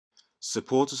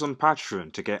Support us on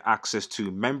Patreon to get access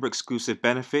to member-exclusive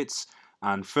benefits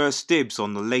and first dibs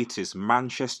on the latest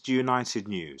Manchester United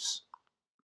news.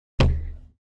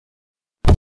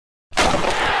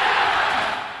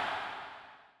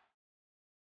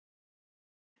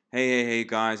 Hey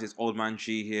guys, it's Old Man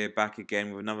G here, back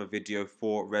again with another video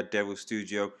for Red Devil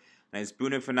Studio. And it's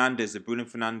Bruno Fernandes, the Bruno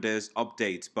Fernandes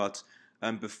update. But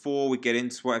before we get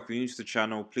into it, if you're new to the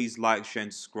channel, please like, share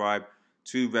and subscribe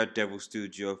to Red Devil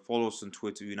Studio. Follow us on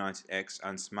Twitter, UnitedX,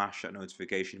 and smash that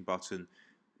notification button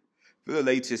for the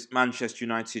latest Manchester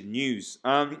United news.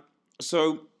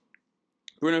 So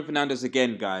Bruno Fernandes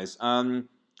again, guys.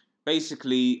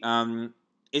 Basically,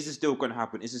 is this deal going to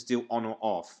happen? Is this deal on or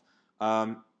off?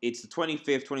 It's the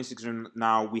 25th, 26th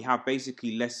now. We have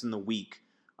basically less than a week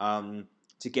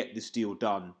to get this deal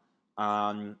done.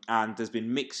 And there's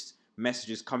been mixed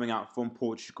messages coming out from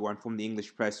Portugal and from the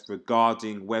English press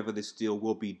regarding whether this deal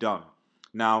will be done.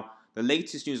 Now, the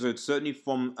latest news, certainly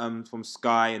from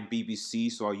Sky and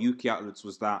BBC, so our UK outlets,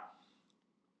 was that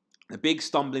the big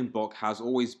stumbling block has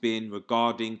always been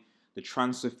regarding the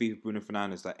transfer fee of Bruno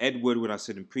Fernandes. That Ed Woodward, I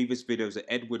said in previous videos,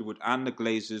 that Ed Woodward and the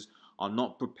Glazers are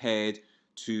not prepared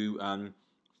to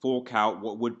fork out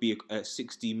what would be a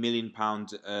 £60 million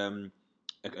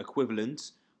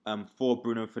equivalent for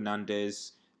Bruno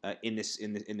Fernandes in this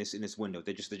window.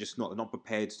 They're just not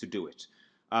prepared to do it.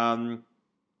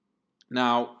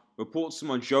 Now, reports from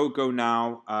Jogo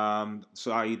now,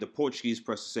 so i.e. the Portuguese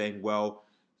press, are saying, well,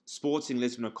 Sporting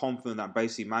Lisbon are confident that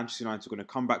basically Manchester United are going to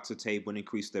come back to the table and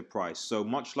increase their price. So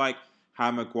much like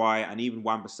Harry Maguire and even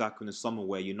Wan-Bissaka in the summer,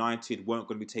 where United weren't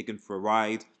going to be taken for a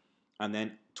ride, and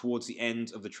then towards the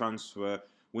end of the transfer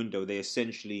window, they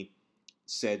essentially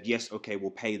said, yes, okay, we'll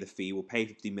pay the fee, we'll pay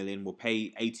 50 million, we'll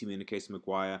pay 80 million in the case of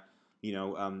Maguire, you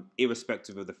know,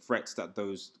 irrespective of the threats that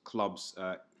those clubs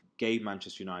gave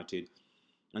Manchester United.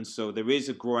 And so there is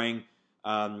a growing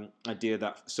idea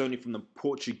that, certainly from the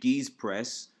Portuguese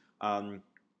press,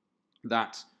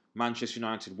 that Manchester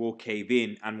United will cave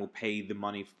in and will pay the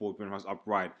money for Bruno Fernandes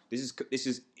outright. This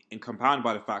is compounded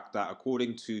by the fact that,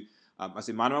 according to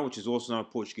Manuel, which is also a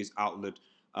Portuguese outlet,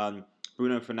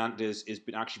 Bruno Fernandes has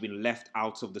actually been left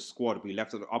out of the squad. Be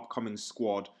left out of the upcoming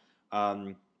squad,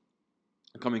 coming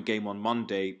game on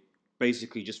Monday,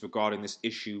 basically just regarding this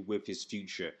issue with his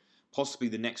future, possibly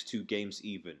the next 2 games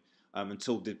even,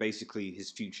 until basically his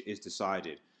future is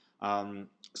decided.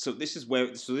 So this is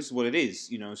what it is,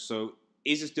 you know. So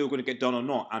is this deal going to get done or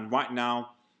not? And right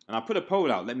now, and I put a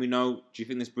poll out. Let me know. Do you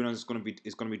think this Bruno is going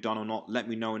to be done or not? Let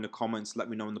me know in the comments. Let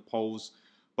me know in the polls.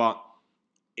 But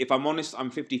if I'm honest,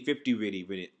 I'm 50-50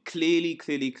 really.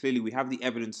 Clearly, we have the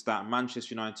evidence that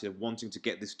Manchester United are wanting to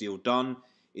get this deal done.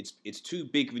 It's too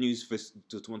big of news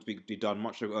to want to be done,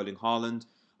 much like Erling Haaland.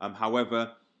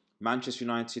 However, Manchester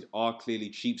United are clearly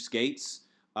cheapskates.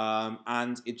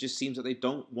 And it just seems that they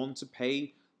don't want to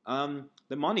pay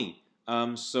the money.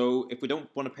 So if we don't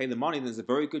want to pay the money, then there's a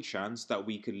very good chance that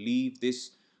we could leave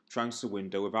this transfer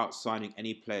window without signing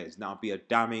any players. Now, it'd be a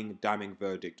damning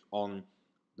verdict on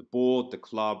the board, the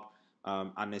club,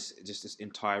 and this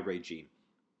entire regime.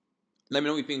 Let me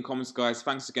know what you think in the comments, guys.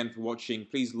 Thanks again for watching.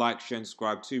 Please like, share, and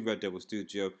subscribe to Red Devil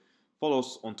Studio. Follow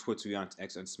us on Twitter,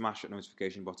 UnitedX, and smash that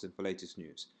notification button for latest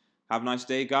news. Have a nice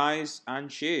day, guys, and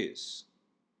cheers.